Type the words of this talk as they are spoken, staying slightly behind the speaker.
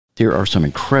Here are some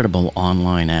incredible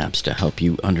online apps to help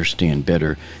you understand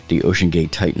better the OceanGate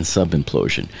Titan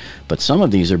sub-implosion, but some of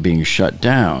these are being shut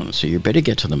down, so you better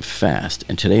get to them fast,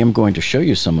 and today I'm going to show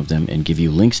you some of them and give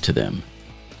you links to them.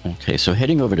 Okay, so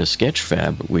heading over to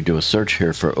Sketchfab, we do a search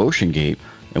here for OceanGate,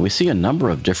 and we see a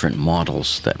number of different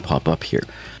models that pop up here.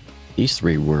 These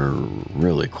three were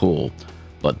really cool,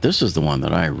 but this is the one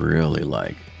that I really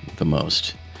like the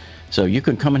most. So you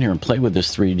can come in here and play with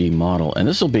this 3D model, and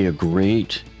this will be a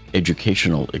great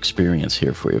educational experience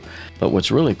here for you. But what's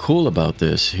really cool about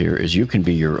this here is you can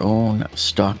be your own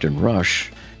Stockton Rush,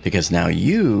 because now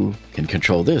you can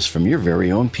control this from your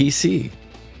very own PC.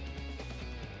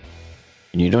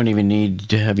 And you don't even need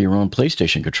to have your own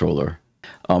PlayStation controller.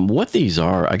 What these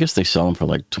are, I guess they sell them for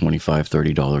like $25,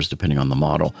 $30 depending on the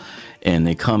model. And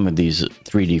they come in these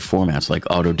 3D formats like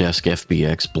Autodesk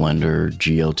FBX, Blender,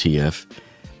 GLTF,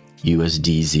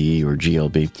 USDZ, or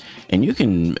GLB. And you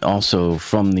can also,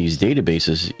 from these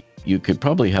databases, you could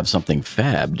probably have something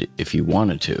fabbed if you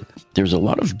wanted to. There's a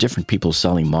lot of different people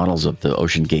selling models of the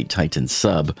OceanGate Titan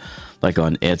sub, like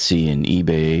on Etsy and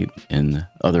eBay and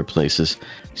other places.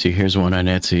 See, here's one on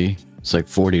Etsy. It's like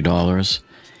 $40.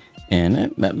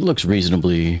 And that looks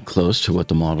reasonably close to what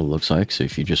the model looks like. So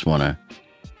if you just want to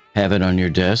have it on your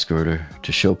desk or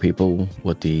to show people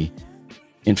what the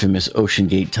infamous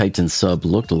OceanGate Titan sub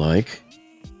looked like.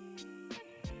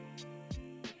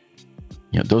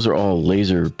 Yeah, those are all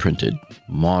laser printed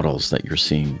models that you're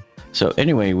seeing. So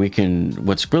anyway,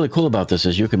 what's really cool about this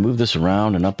is you can move this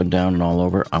around and up and down and all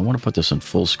over. I want to put this in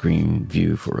full screen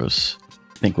view for us.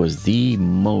 I think was the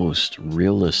most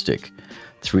realistic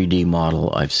 3D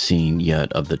model I've seen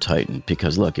yet of the Titan,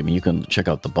 because look, I mean, you can check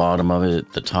out the bottom of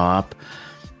it, the top,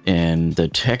 and the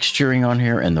texturing on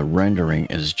here and the rendering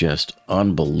is just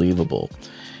unbelievable.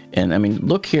 And I mean,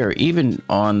 look here, even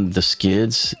on the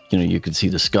skids, you know, you can see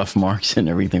the scuff marks and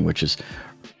everything, which is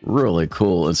really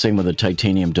cool. And same with the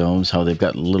titanium domes, how they've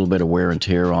got a little bit of wear and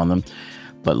tear on them.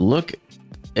 But look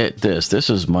at this. This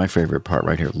is my favorite part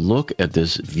right here. Look at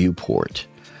this viewport.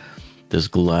 This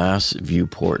glass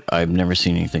viewport. I've never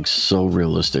seen anything so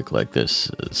realistic like this.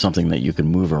 Something that you can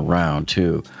move around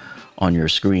too on your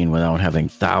screen without having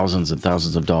thousands and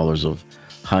thousands of dollars of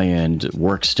high-end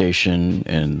workstation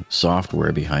and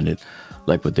software behind it,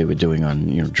 like what they were doing on,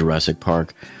 you know, Jurassic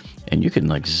Park. And you can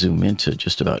like zoom into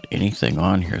just about anything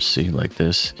on here. See, like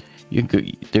this. You can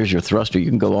go, there's your thruster. You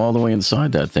can go all the way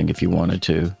inside that thing if you wanted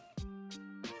to.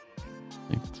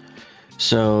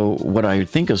 So what I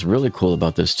think is really cool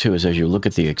about this too is as you look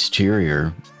at the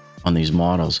exterior on these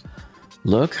models,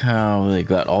 look how they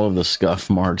got all of the scuff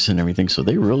marks and everything. So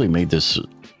they really made this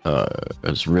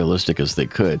as realistic as they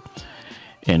could.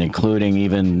 And including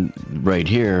even right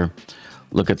here,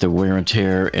 look at the wear and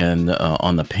tear and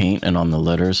on the paint and on the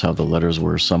letters, how the letters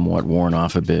were somewhat worn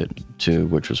off a bit too,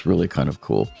 which was really kind of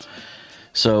cool.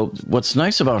 So what's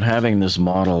nice about having this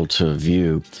model to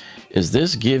view is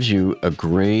this gives you a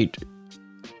great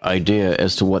idea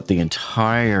as to what the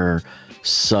entire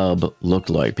sub looked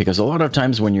like, because a lot of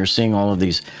times when you're seeing all of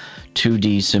these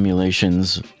 2D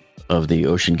simulations of the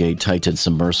OceanGate Titan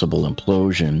Submersible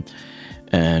implosion,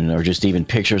 or just even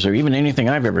pictures or even anything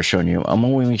I've ever shown you, I'm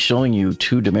only showing you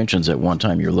 2 dimensions at one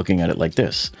time. You're looking at it like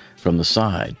this from the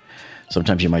side.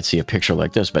 Sometimes you might see a picture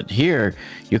like this, but here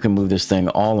you can move this thing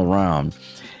all around.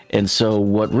 And so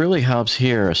what really helps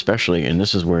here, especially, and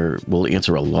this is where we'll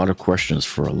answer a lot of questions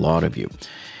for a lot of you,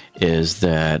 is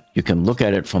that you can look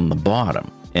at it from the bottom.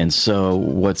 And so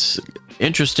what's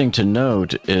interesting to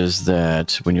note is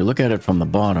that when you look at it from the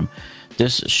bottom,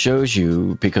 this shows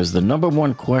you, because the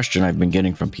 #1 question I've been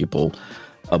getting from people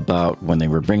about when they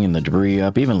were bringing the debris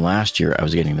up, even last year I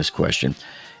was getting this question,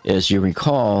 is you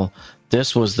recall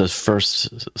this was the first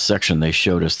section they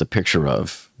showed us the picture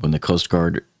of when the Coast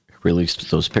Guard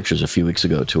released those pictures a few weeks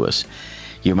ago to us.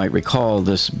 You might recall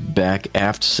this back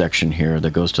aft section here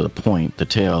that goes to the point, the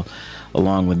tail,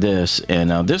 along with this. And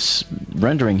now this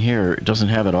rendering here doesn't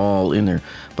have it all in there,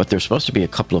 but there's supposed to be a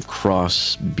couple of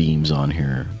cross beams on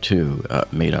here too,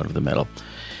 made out of the metal.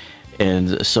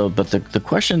 And so, but the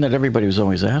question that everybody was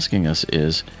always asking us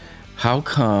is, how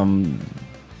come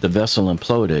the vessel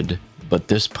imploded, but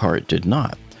this part did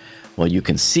not? Well, you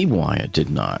can see why it did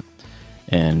not.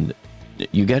 And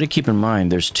you got to keep in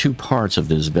mind, there's 2 parts of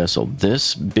this vessel.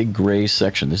 This big gray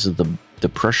section, this is the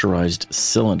pressurized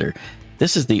cylinder.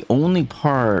 This is the only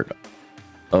part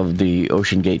of the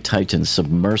OceanGate Titan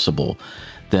Submersible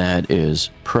that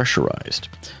is pressurized.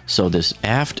 So this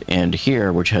aft end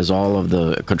here, which has all of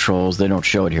the controls, they don't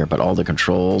show it here, but all the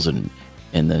controls and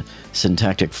the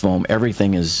syntactic foam,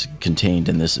 everything is contained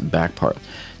in this back part.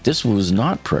 This was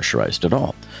not pressurized at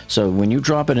all. So when you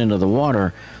drop it into the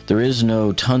water, there is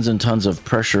no tons and tons of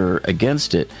pressure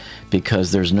against it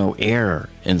because there's no air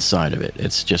inside of it.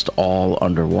 It's just all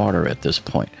underwater at this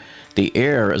point. The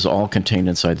air is all contained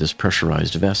inside this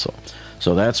pressurized vessel.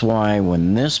 So that's why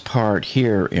when this part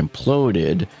here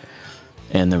imploded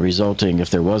and the resulting, if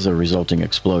there was a resulting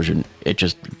explosion, it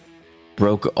just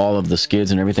broke all of the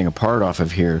skids and everything apart off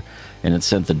of here, and it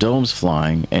sent the domes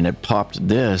flying, and it popped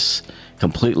this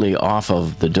completely off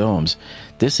of the domes.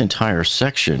 This entire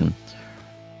section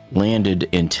landed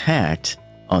intact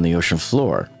on the ocean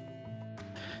floor.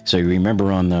 So you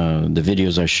remember on the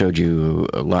videos I showed you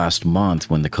last month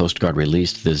when the Coast Guard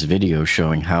released this video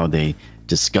showing how they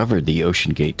discovered the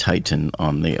OceanGate Titan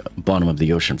on the bottom of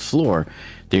the ocean floor.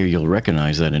 There you'll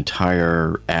recognize that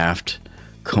entire aft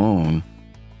cone,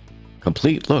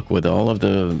 complete, look, with all of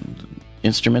the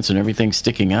instruments and everything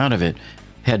sticking out of it,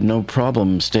 had no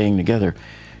problem staying together.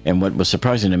 And what was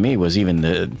surprising to me was even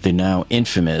the now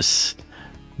infamous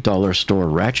dollar store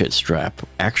ratchet strap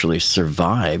actually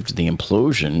survived the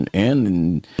implosion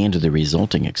and into the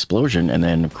resulting explosion, and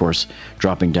then of course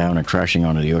dropping down and crashing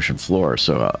onto the ocean floor.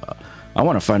 So I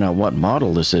want to find out what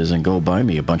model this is and go buy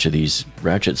me a bunch of these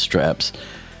ratchet straps.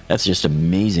 That's just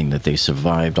amazing that they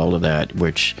survived all of that,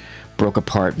 which broke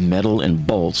apart metal and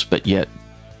bolts, but yet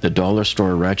the dollar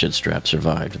store ratchet strap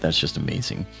survived. That's just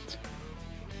amazing.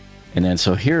 And then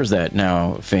so here's that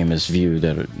now famous view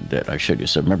that I showed you.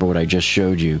 So remember what I just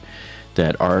showed you,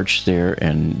 that arch there,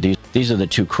 and these are the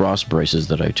two cross braces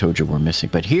that I told you were missing.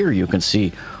 But here you can see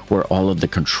where all of the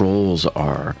controls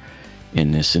are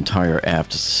in this entire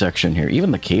aft section here.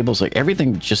 Even the cables, like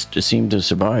everything just seemed to have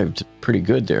survived pretty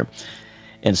good there.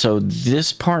 And so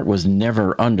this part was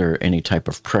never under any type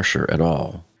of pressure at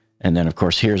all. And then of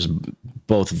course here's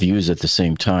both views at the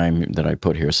same time that I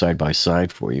put here side by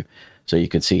side for you. So you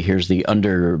can see here's the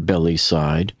underbelly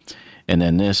side, and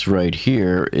then this right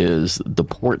here is the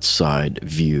port side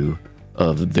view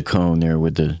of the cone there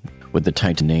with the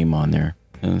Titan name on there.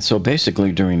 And so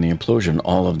basically during the implosion,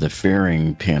 all of the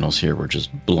fairing panels here were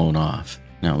just blown off.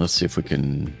 Now let's see if we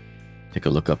can take a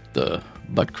look up the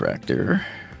butt crack there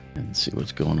and see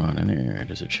what's going on in there.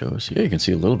 Does it show us? Yeah, you can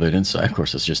see a little bit inside. Of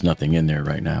course, there's just nothing in there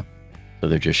right now. So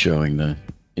they're just showing the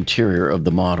interior of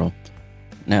the model.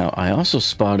 Now, I also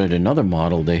spotted another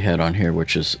model they had on here,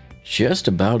 which is just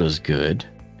about as good.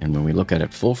 And when we look at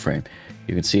it full frame,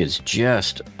 you can see it's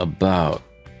just about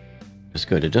as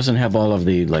good. It doesn't have all of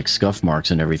the like scuff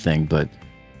marks and everything, but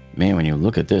man, when you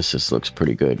look at this looks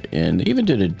pretty good. And even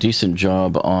did a decent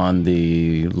job on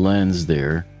the lens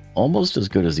there, almost as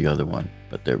good as the other one,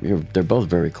 but they're both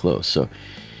very close. So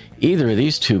either of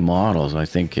these two models, I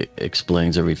think it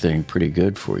explains everything pretty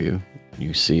good for you.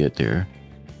 You see it there.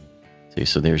 See,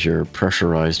 so there's your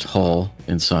pressurized hull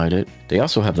inside it. They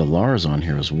also have the Lars on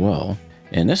here as well.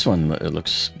 And this one, it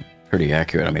looks pretty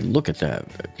accurate. I mean, look at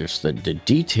that. Just the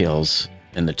details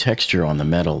and the texture on the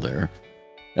metal there.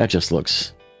 That just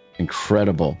looks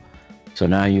incredible. So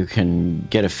now you can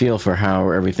get a feel for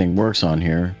how everything works on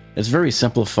here. It's very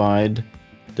simplified.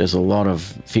 There's a lot of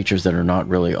features that are not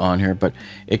really on here, but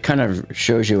it kind of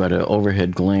shows you at an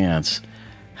overhead glance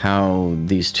how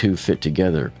these two fit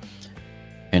together.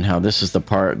 And how this is the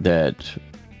part that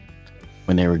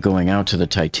when they were going out to the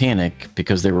Titanic,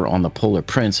 because they were on the Polar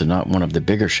Prince and not one of the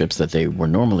bigger ships that they were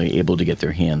normally able to get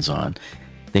their hands on,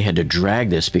 they had to drag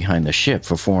this behind the ship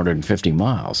for 450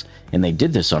 miles. And they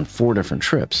did this on 4 different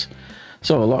trips.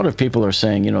 So a lot of people are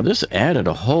saying, you know, this added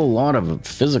a whole lot of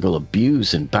physical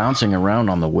abuse and bouncing around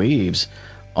on the waves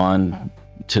on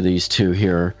to these two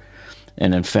here.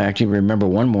 And in fact, you remember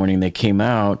one morning they came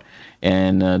out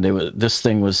and this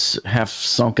thing was half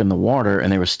sunk in the water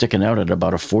and they were sticking out at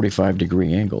about a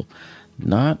 45-degree angle.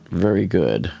 Not very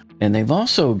good. And they've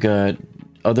also got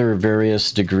other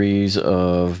various degrees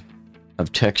of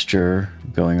texture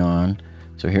going on.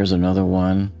 So here's another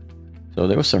one. So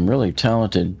there were some really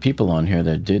talented people on here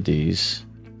that did these.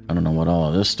 I don't know what all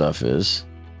of this stuff is,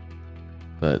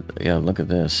 but yeah, look at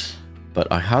this. But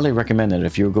I highly recommend that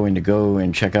if you're going to go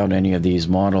and check out any of these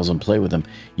models and play with them,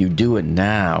 you do it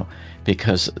now,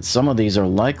 because some of these are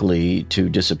likely to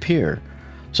disappear.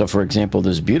 So for example,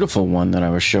 this beautiful one that I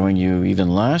was showing you even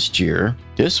last year,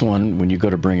 this one, when you go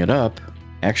to bring it up,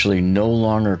 actually no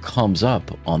longer comes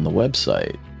up on the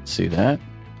website. See that?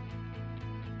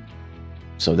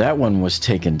 So that one was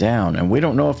taken down, and we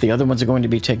don't know if the other ones are going to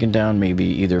be taken down, maybe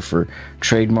either for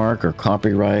trademark or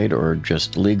copyright or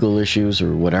just legal issues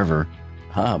or whatever.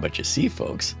 But you see,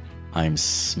 folks, I'm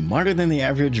smarter than the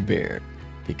average bear,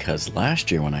 because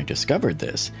last year when I discovered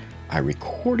this, I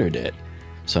recorded it.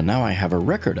 So now I have a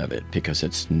record of it because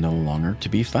it's no longer to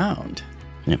be found.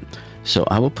 Yeah. So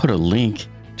I will put a link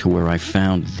to where I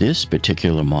found this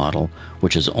particular model,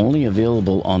 which is only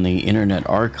available on the Internet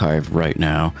Archive right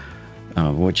now,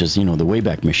 which is, you know, the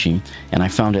Wayback Machine. And I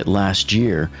found it last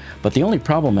year. But the only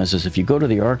problem is if you go to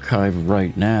the archive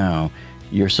right now,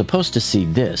 you're supposed to see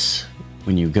this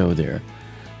when you go there.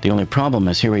 The only problem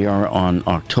is here we are on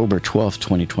October 12th,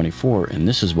 2024, and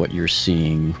this is what you're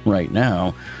seeing right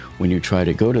now when you try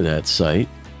to go to that site,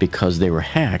 because they were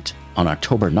hacked on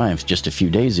October 9th, just a few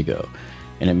days ago.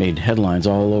 And it made headlines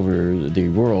all over the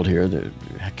world here, the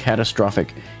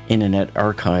catastrophic Internet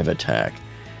Archive attack.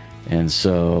 And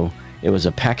so it was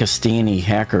a Pakistani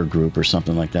hacker group or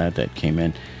something like that that came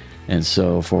in. And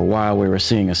so for a while we were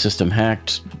seeing a system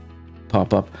hacked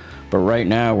pop up, but right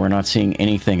now we're not seeing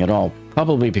anything at all.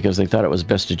 Probably because they thought it was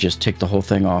best to just take the whole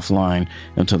thing offline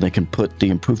until they can put the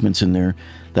improvements in there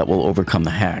that will overcome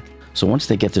the hack. So once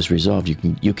they get this resolved,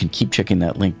 you can keep checking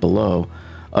that link below.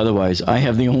 Otherwise, I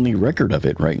have the only record of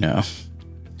it right now.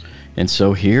 And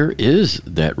so here is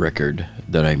that record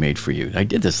that I made for you. I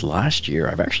did this last year.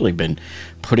 I've actually been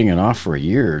putting it off for a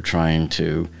year, trying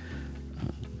to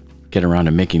get around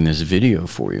to making this video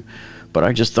for you. But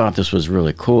I just thought this was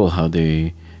really cool how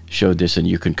they showed this, and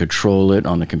you can control it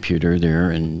on the computer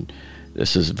there. And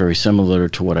this is very similar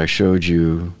to what I showed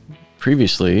you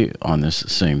previously on this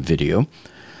same video.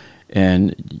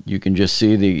 And you can just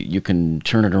see you can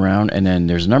turn it around, and then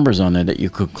there's numbers on there that you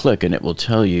could click, and it will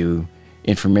tell you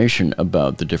information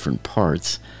about the different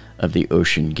parts of the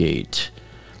Ocean Gate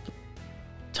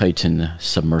Titan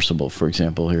Submersible. For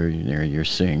example, here you're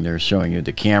seeing they're showing you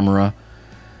the camera.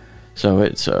 So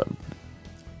it's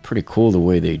pretty cool the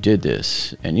way they did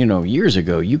this. And you know, years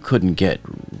ago you couldn't get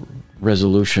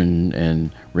resolution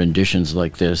and renditions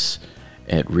like this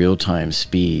at real-time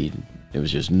speed. There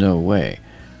was just no way.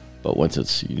 But once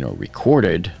it's, you know,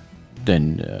 recorded,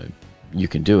 then you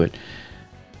can do it.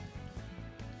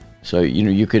 So, you know,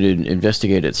 you could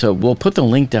investigate it. So we'll put the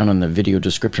link down in the video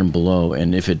description below,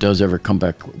 and if it does ever come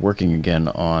back working again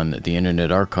on the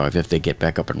Internet Archive, if they get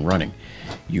back up and running,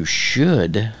 you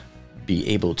should be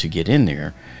able to get in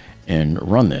there and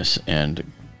run this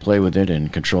and play with it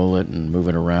and control it and move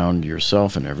it around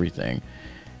yourself and everything.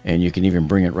 And you can even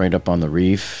bring it right up on the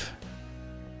reef.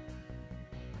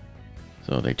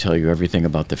 So they tell you everything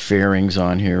about the fairings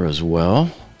on here as well.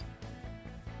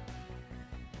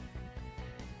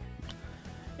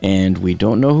 And we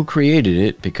don't know who created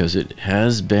it because it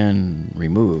has been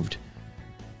removed.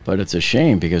 But it's a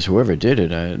shame because whoever did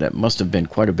it, that must have been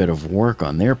quite a bit of work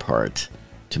on their part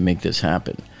to make this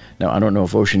happen. Now, I don't know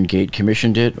if OceanGate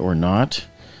commissioned it or not,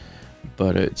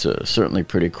 but it's certainly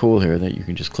pretty cool here that you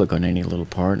can just click on any little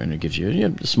part and it gives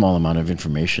you, a small amount of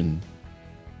information.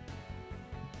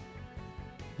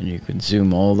 And you can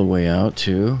zoom all the way out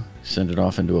too, send it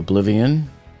off into oblivion.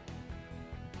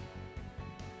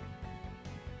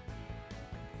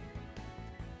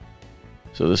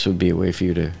 So this would be a way for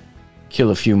you to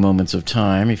kill a few moments of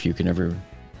time if you can ever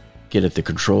get at the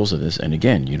controls of this. And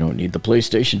again, you don't need the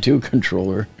PlayStation 2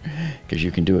 controller because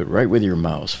you can do it right with your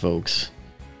mouse, folks.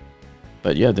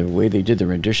 But yeah, the way they did the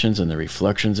renditions and the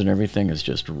reflections and everything is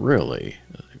just really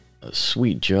a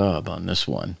sweet job on this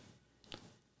one.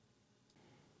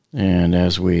 And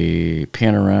as we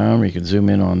pan around, we can zoom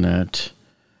in on that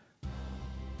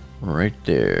right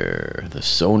there, the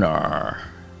sonar.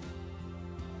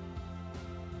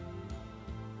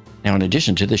 Now, in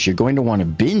addition to this, you're going to want to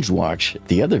binge watch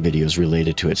the other videos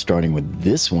related to it, starting with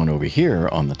this one over here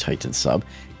on the Titan Sub.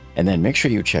 And then make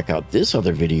sure you check out this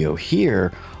other video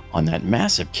here on that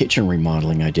massive kitchen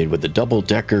remodeling I did with the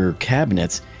double-decker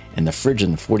cabinets and the fridge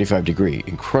in the 45-degree.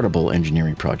 Incredible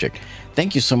engineering project.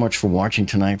 Thank you so much for watching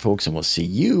tonight, folks, and we'll see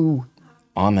you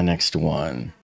on the next one.